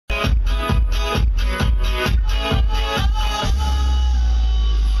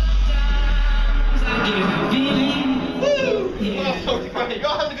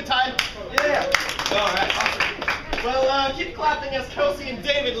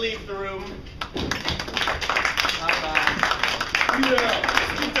leave the room. Bye-bye. No,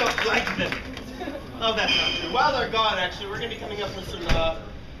 you don't like them. Oh, that's not true. While they're gone, actually, we're going to be coming up with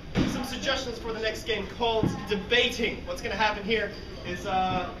some suggestions for the next game called Debating. What's going to happen here is,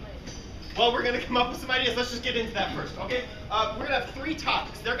 well, we're going to come up with some ideas. Let's just get into that first, okay? We're going to have 3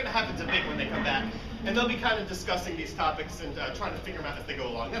 topics. They're going to have a debate when they come back. And they'll be kind of discussing these topics and trying to figure them out as they go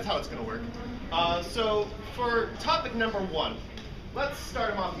along. That's how it's going to work. So for topic number 1, let's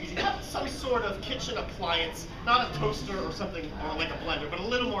start them off easy. Have some sort of kitchen appliance, not a toaster or something or like a blender, but a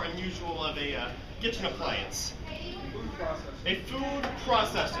little more unusual of a kitchen appliance. Food processor. A food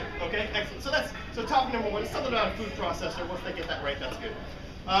processor. Okay, excellent. So topic number 1 is something about a food processor. Once they get that right, that's good.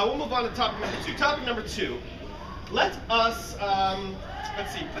 We'll move on to topic number 2. Topic number 2. Let us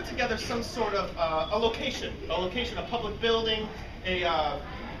let's see, put together some sort of a location, a public building, I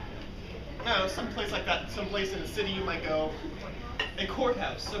don't know, some place like that, some place in the city you might go. A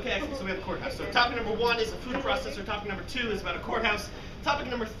courthouse. Okay, excellent. So we have a courthouse. So topic number 1 is a food processor. Topic number 2 is about a courthouse. Topic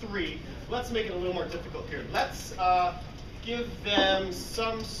number 3, let's make it a little more difficult here. Let's give them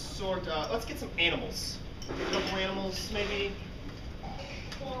some sort of, let's get some animals. A couple animals, maybe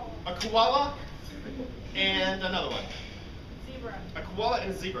a koala and another one. Zebra. A koala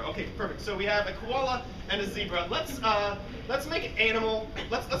and a zebra. Okay, perfect. So we have a koala and a zebra. Let's make an animal.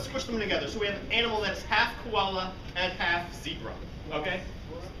 Let's squish them together. So we have an animal that's half koala and half zebra. Okay?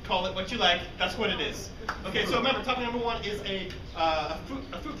 Call it what you like. That's what it is. Okay, so remember, topic number 1 is a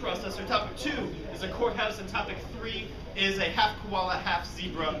food processor. Topic 2 is a courthouse, and topic 3 is a half koala, half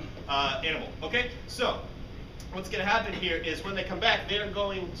zebra animal. Okay? So what's going to happen here is when they come back, they're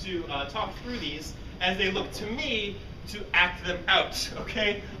going to talk through these as they look to me to act them out,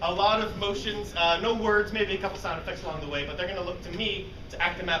 okay? A lot of motions, no words, maybe a couple sound effects along the way, but they're going to look to me to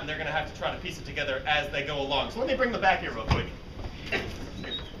act them out, and they're going to have to try to piece it together as they go along. So let me bring them back here real quick.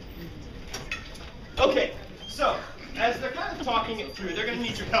 Okay, so as they're kind of talking it through, they're going to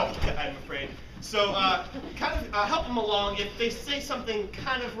need your help, I'm afraid. So kind of help them along. If they say something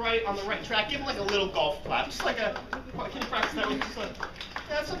kind of right on the right track, give them like a little golf clap. Just like a, can you practice that with just like,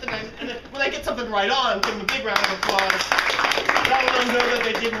 yeah, something nice. And then when they get something right on, give them a big round of applause. That'll let them know that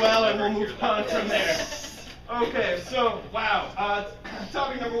they did well, and we'll move on from there. Okay, so, wow.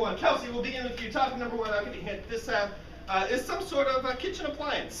 Topic number 1. Kelsey, we'll begin with you. Topic number 1, I'll give you a hint. This is some sort of kitchen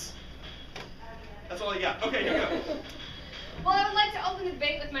appliance. That's all you got. Okay, here we go. Well, I would like to open the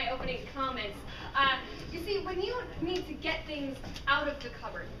debate with my opening comments. You see, when you need to get things out of the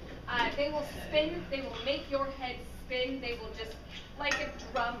cupboard, they will spin, they will make your head spin, they will just, like a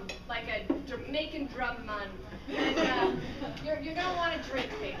drum, like a Jamaican drum man. And you're going to want to drink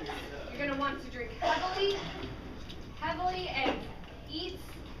things. You're going to want to drink heavily, and eat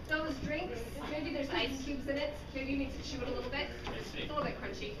those drinks. Maybe there's ice cubes in it. Maybe you need to chew it a little bit. It's a little bit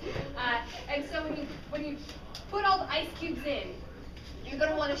crunchy. And so when you put all the ice cubes in, you're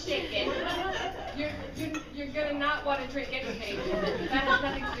going to want to shake it. You're going to not want to drink anything. That has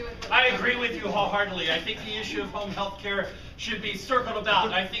nothing to do with it. I agree with you wholeheartedly. I think the issue of home health care should be circled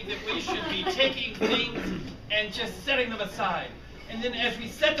about. I think that we should be taking things and just setting them aside. And then as we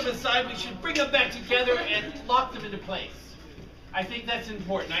set them aside, we should bring them back together and lock them into place. I think that's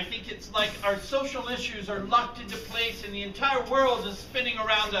important. I think it's like our social issues are locked into place and the entire world is spinning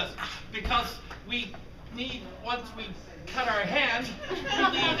around us because we need, once we cut our hand, we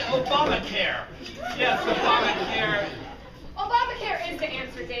need Obamacare. Yes, Obamacare. Obamacare is the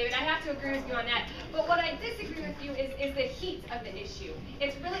answer, David. I have to agree with you on that. But what I disagree with you is the heat of the issue.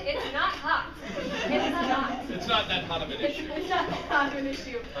 It's not hot. It's not. It's not that hot of an issue. It's not that hot of an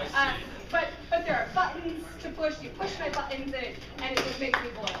issue. I see. But there are buttons to push. You push my buttons in, and it just makes me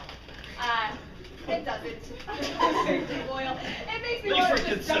boil. It doesn't. It makes me boil. It makes me want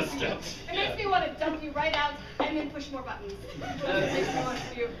to just dump you. It makes me want to dump you right out and then push more buttons. That's what it makes me want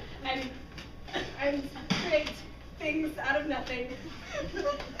to do. And create things out of nothing.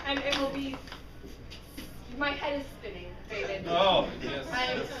 And it will be, my head is spinning, David. Oh, yes.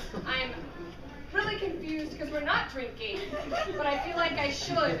 I'm really confused because we're not drinking, but I feel like I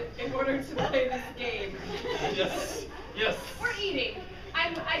should in order to play this game. Yes, yes. We're eating.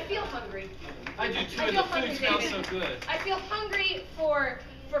 I feel hungry. I do too, I and feel the hungry, food smells David. so good. I feel hungry for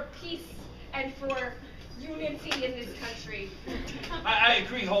peace and for unity in this country. I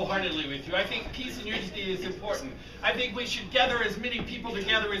agree wholeheartedly with you. I think peace and unity is important. I think we should gather as many people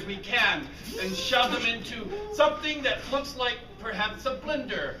together as we can and shove them into something that looks like perhaps a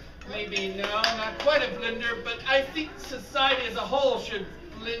blender. Maybe, no, not quite a blender, but I think society as a whole should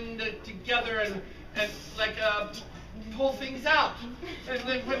blend it together and like pull things out. And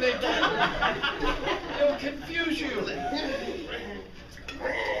then when they do, it'll confuse you.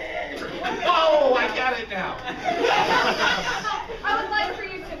 now. I would like for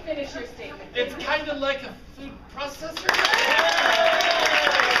you to finish your statement. It's kind of like a food processor.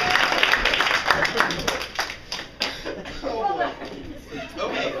 Well done.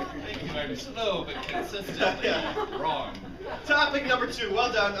 Okay. Thank you. I'm slow but consistently Yeah. wrong. Topic number 2.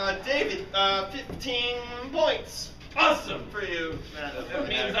 Well done, David. 15 points Awesome. for you. That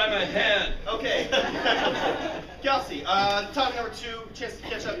means I'm ahead. Okay. Kelsey, topic number 2. Chance to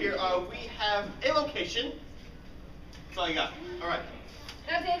catch up here. We have a location. That's all you got. All right.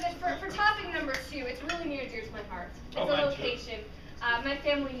 Now, David, for topic number 2, it's really near and dear to my heart. It's Oh, a mine too. location. My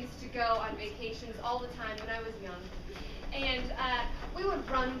family used to go on vacations all the time when I was young. And we would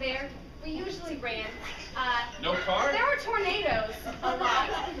run there. We usually ran. No car? There were tornadoes a lot,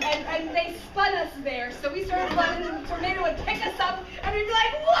 and they spun us there. So we started running, and the tornado would pick us up, and we'd be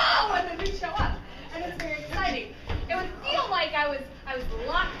like, whoa, and then we'd show up. And it's very exciting. It would feel like I was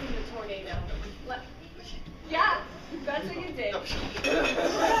locked in the tornado. Yeah, that's what you did.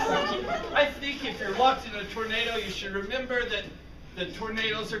 I think if you're locked in a tornado, you should remember that the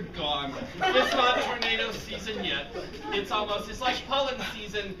tornadoes are gone. It's not tornado season yet. It's like pollen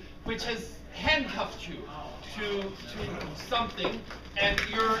season, which has handcuffed you to something, and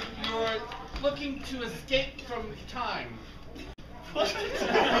you're looking to escape from time.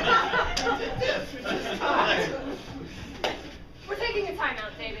 We're taking a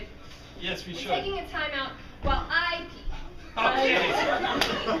timeout, David. Yes, we We're should. taking a timeout while I pee. Okay.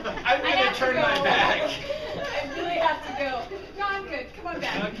 I'm I gonna have to turn go. my back. I really have to go. No, I'm good. Come on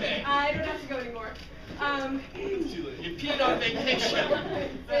back. Okay. I don't have to go anymore. You peed on vacation.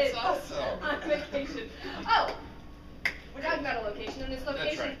 That's awesome. On vacation. Oh, we're talking about a location. In this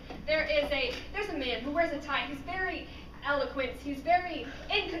location, right. there's a man who wears a tie. He's very eloquent. He's very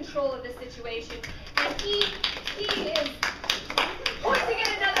in control of the situation, and he is pointing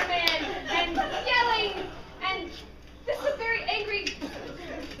at another man and yelling. And this is a very angry,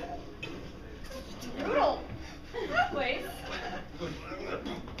 brutal place.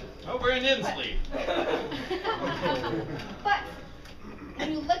 Oh, we're in Inslee. But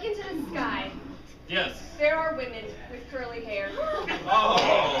when you look into the sky, Yes. there are women with curly hair.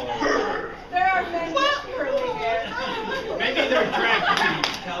 Oh. There are men with curly hair. Maybe they're drag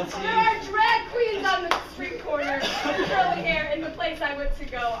queens, Kelsey. There are drag queens on the street corner with curly hair in the place I went to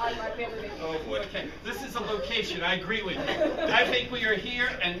go on my family vacation. Oh boy. Okay, this is a location. I agree with you. I think we are here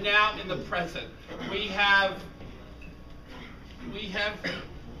and now in the present. We have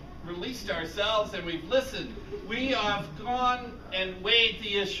released ourselves and we've listened. We have gone and weighed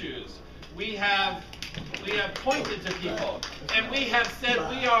the issues. We have pointed to people, and we have said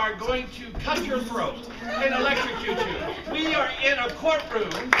we are going to cut your throat and electrocute you. We are in a courtroom.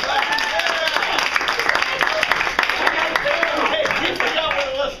 Hey, we forgot what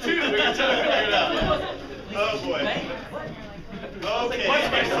it was too. We were trying to figure it out. Oh boy. Okay. What's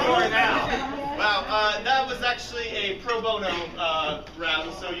my score now? Wow, that was actually a pro bono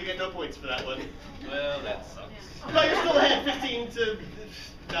round, so you get no points for that one. Well, that sucks. But you're still ahead, 15 to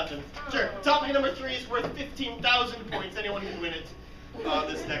nothing. Sure. Topic number 3 is worth 15,000 points. Anyone can win it.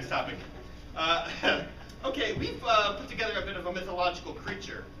 This next topic. Okay, we've put together a bit of a mythological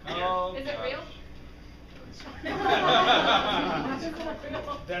creature. Oh, Is it gosh. real?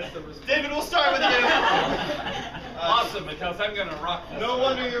 That's the result. David, we'll start with you. Awesome, because I'm going to rock this. No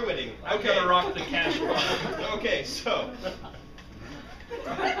wonder you're winning. I'm Okay. going to rock the cash bar. Okay, so.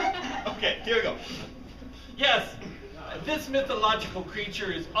 Okay, here we go. Yes, this mythological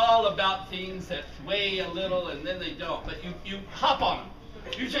creature is all about things that weigh a little and then they don't. But you hop on them.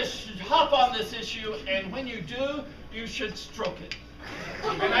 You just hop on this issue, and when you do, you should stroke it.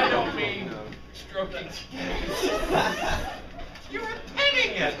 And I don't mean stroking. You're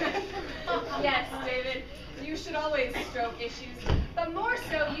petting it. Yes, David. You should always stroke issues, but more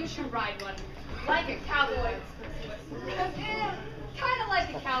so you should ride one, like a cowboy. Kind of like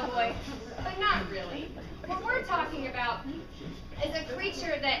a cowboy, but not really. What we're talking about is a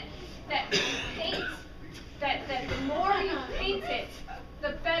creature that paints, that the more you paint it,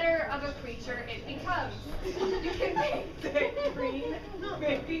 the better of a creature it becomes. You can paint it green,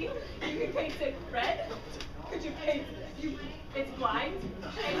 maybe. You can paint it red. Could you paint it? It's blind. So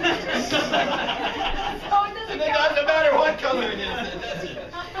it doesn't And it count. doesn't matter what color it is, it doesn't.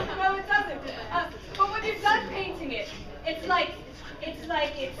 No, it doesn't. But when you're done painting it, it's like it's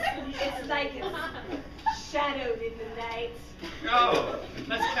shadowed in the night. Oh,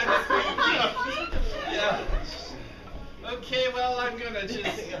 that's kind of creepy. Yeah. Okay, well, I'm going to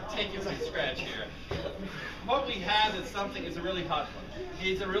just take you from scratch here. What we have is a really hot one.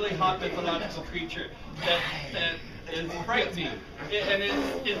 He's a really hot mythological creature that is frightening. And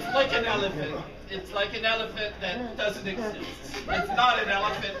it's like an elephant. It's like an elephant that doesn't exist. It's not an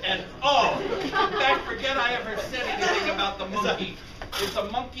elephant at all. In fact, forget I ever said anything about the monkey. It's a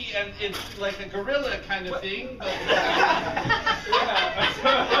monkey and it's like a gorilla kind of thing. But That's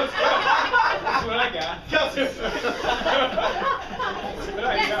what I got. Kelsey. That's what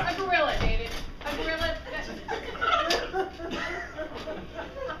I Yes, got. a gorilla, David. A gorilla.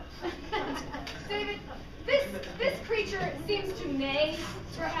 David, this creature seems to neigh,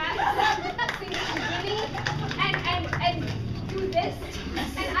 perhaps. Seems to whinny and do this.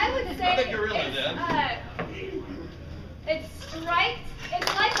 And I would say What a gorilla did. it's striped.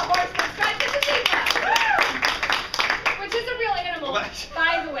 It's like a horse, but striped as a zebra. Which is a real animal,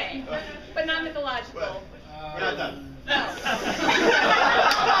 by the way, but not mythological. We're not done.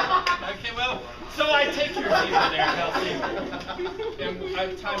 Okay, well, so I take your zebra there, Kelsey. And I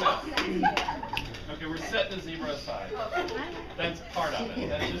time out. Okay, we're setting the zebra aside. That's part of it.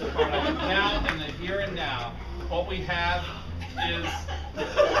 That's just part of it. Now, in the here and now, what we have is a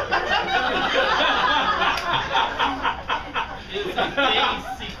big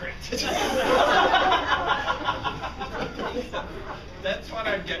secret. That's what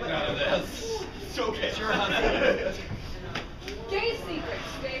I'm getting out of this. It's okay. It's your husband. Gay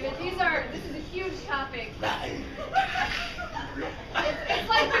secrets, David. This is a huge topic. It's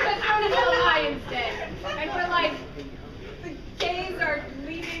like we've been thrown into the lion's den, and we're like, the gays are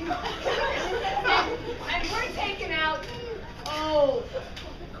leaving, and we're taking out,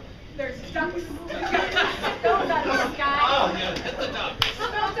 there's ducks. Those out of the sky. Oh, yeah, hit the ducks. No,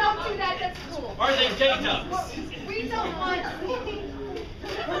 don't do that, that's cool. Are they gay ducks? We don't want...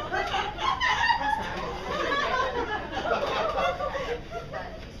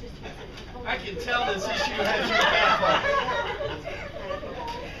 I can tell this issue has your back.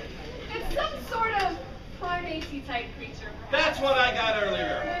 It's some sort of primate-y type creature. That's what I got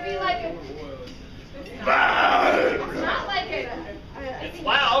earlier. Maybe like a... It's not like a... It's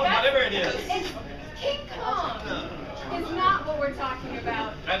loud, whatever it is. It's King Kong is not what we're talking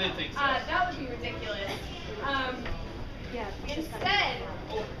about. I didn't think so. That would be ridiculous.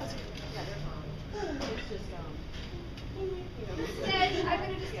 Instead, I'm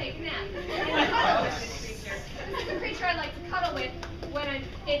going to just take a nap. And cuddle with this creature. This is a creature I like to cuddle with when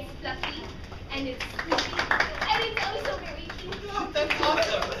it's fluffy and it's squishy and it's also very cute. That's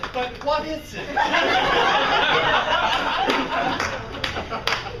awesome. But what is it?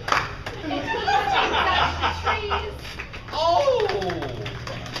 It eats trees. Oh!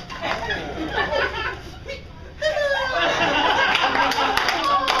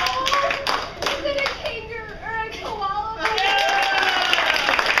 Is it a kangaroo or a koala bear?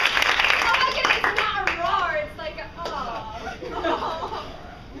 Oh my goodness, it's not a roar, it's like a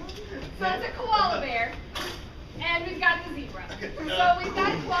So it's a koala bear. And we've got the zebra. So we've got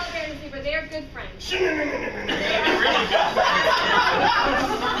a koala bear and a zebra. They are good friends.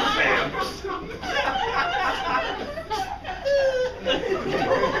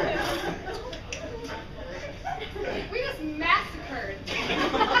 We just massacred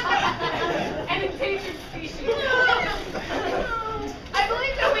an endangered species. I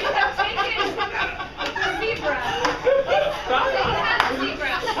believe that we have taken the zebra. So you have the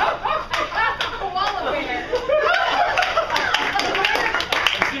zebra. A koala bear.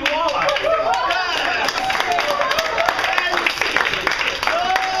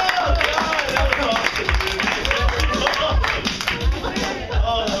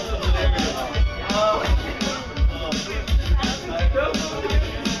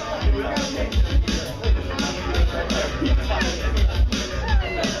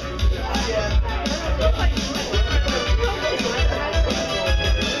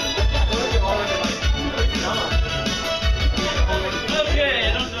 Okay,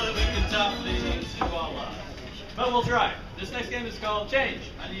 I don't know that we can top the koala, but we'll try. This next game is called Change.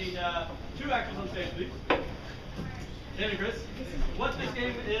 I need 2 actors on stage, please. Dan and Chris. What this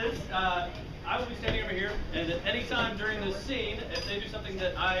game is, I will be standing over here, and at any time during this scene, if they do something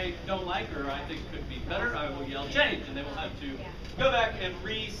that I don't like or I think could be better, I will yell change, and they will have to go back and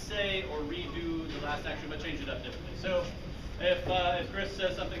re-say or redo the last action, but change it up differently. So, if Chris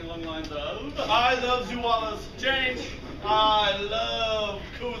says something along the lines of, I love Zualas. change, I love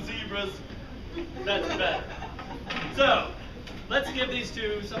cool zebras. that's better. So, let's give these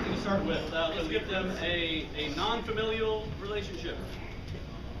two something to start with. Let's give them a non-familial relationship.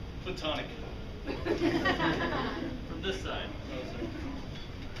 Platonic. From this side.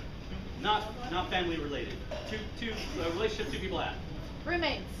 Not family related. Two relationship two people have.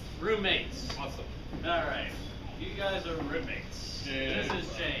 Roommates. Roommates. Awesome. All right. You guys are roommates. Yeah. This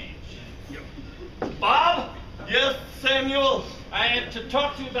is change. Bob, Yes, Samuel? I am to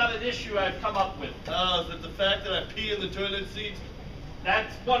talk to you about an issue I've come up with. Is it the fact that I pee in the toilet seat?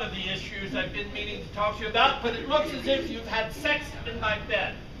 That's one of the issues I've been meaning to talk to you about, but it looks as if you've had sex in my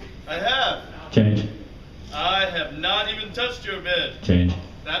bed. I have. Change. I have not even touched your bed. Change.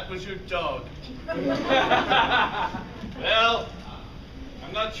 That was your dog. Well,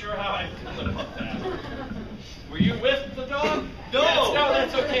 I'm not sure how I feel about that. Were you with the dog? No. Yes, no,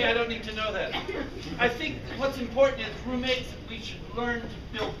 that's okay. I don't need to know that. I think what's important is roommates, we should learn to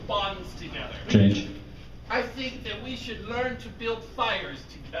build bonds together. Change. I think that we should learn to build fires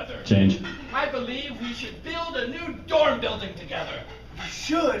together. Change. I believe we should build a new dorm building together. We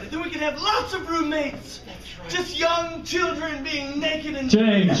should. Then we can have lots of roommates. That's right. Just young children being naked and...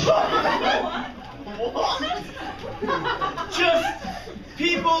 Change. What? Just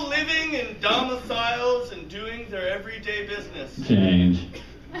people living in domiciles and doing their everyday business. Change.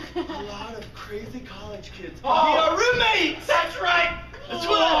 A lot of crazy college kids. Oh. We are roommates! That's right. That's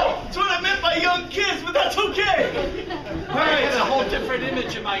what I meant by young kids, but that's okay. I had a whole different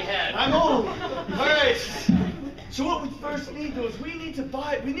image in my head. I'm old. All right. So what we first need though is we need to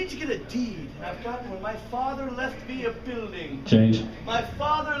get a deed. And I've got one. My father left me a building. Change. My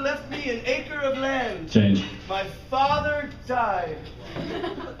father left me an acre of land. Change. My father died.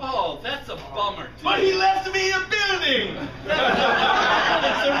 Oh, that's a bummer. But he left me a building!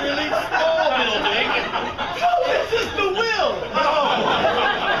 It's a really small building. No, this is the will!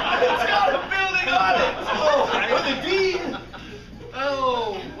 It's got a building on it! With a deed!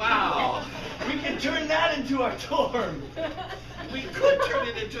 Oh, wow. We can turn that into our dorm. We could turn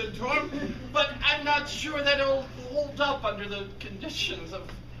it into a dorm, but I'm not sure that it'll hold up under the conditions of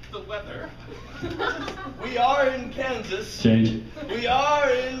the weather. We are in Kansas. Change. We are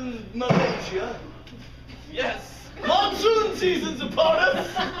in Malaysia. Yes. Monsoon season's upon us!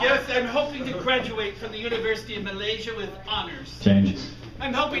 Yes, I'm hoping to graduate from the University of Malaysia with honors. Change.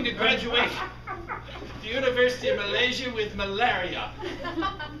 I'm hoping to graduate the University of Malaysia with malaria.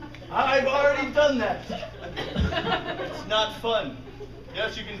 I've already done that. It's not fun.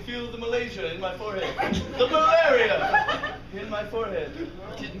 Yes, you can feel the Malaysia in my forehead. The malaria in my forehead.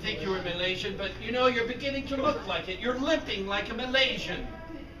 Didn't think you were Malaysian, but you know, you're beginning to look like it. You're limping like a Malaysian.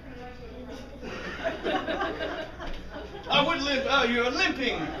 I would limp. Oh, you're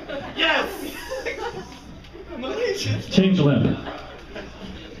limping. Yes! Malaysian. Change limb.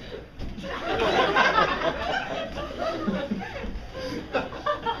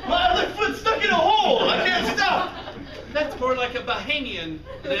 My other foot's stuck in a hole. I can't stop. That's more like a Bahamian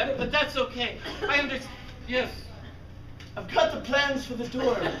lip, but that's okay. I understand. Yes. I've got the plans for the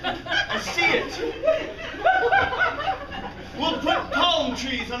dorm. I see it. We'll put palm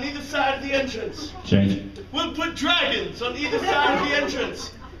trees on either side of the entrance. Change. We'll put dragons on either side of the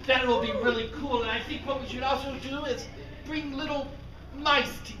entrance. That will be really cool, and I think what we should also do is bring little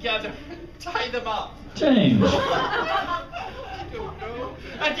mice together and tie them up. Change. I don't know.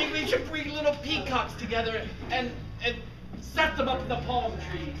 I think we should bring little peacocks together and set them up in the palm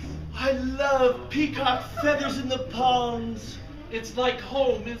trees. I love peacock feathers in the palms. It's like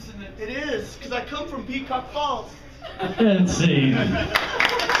home, isn't it? It is, because I come from Peacock Falls. And scene.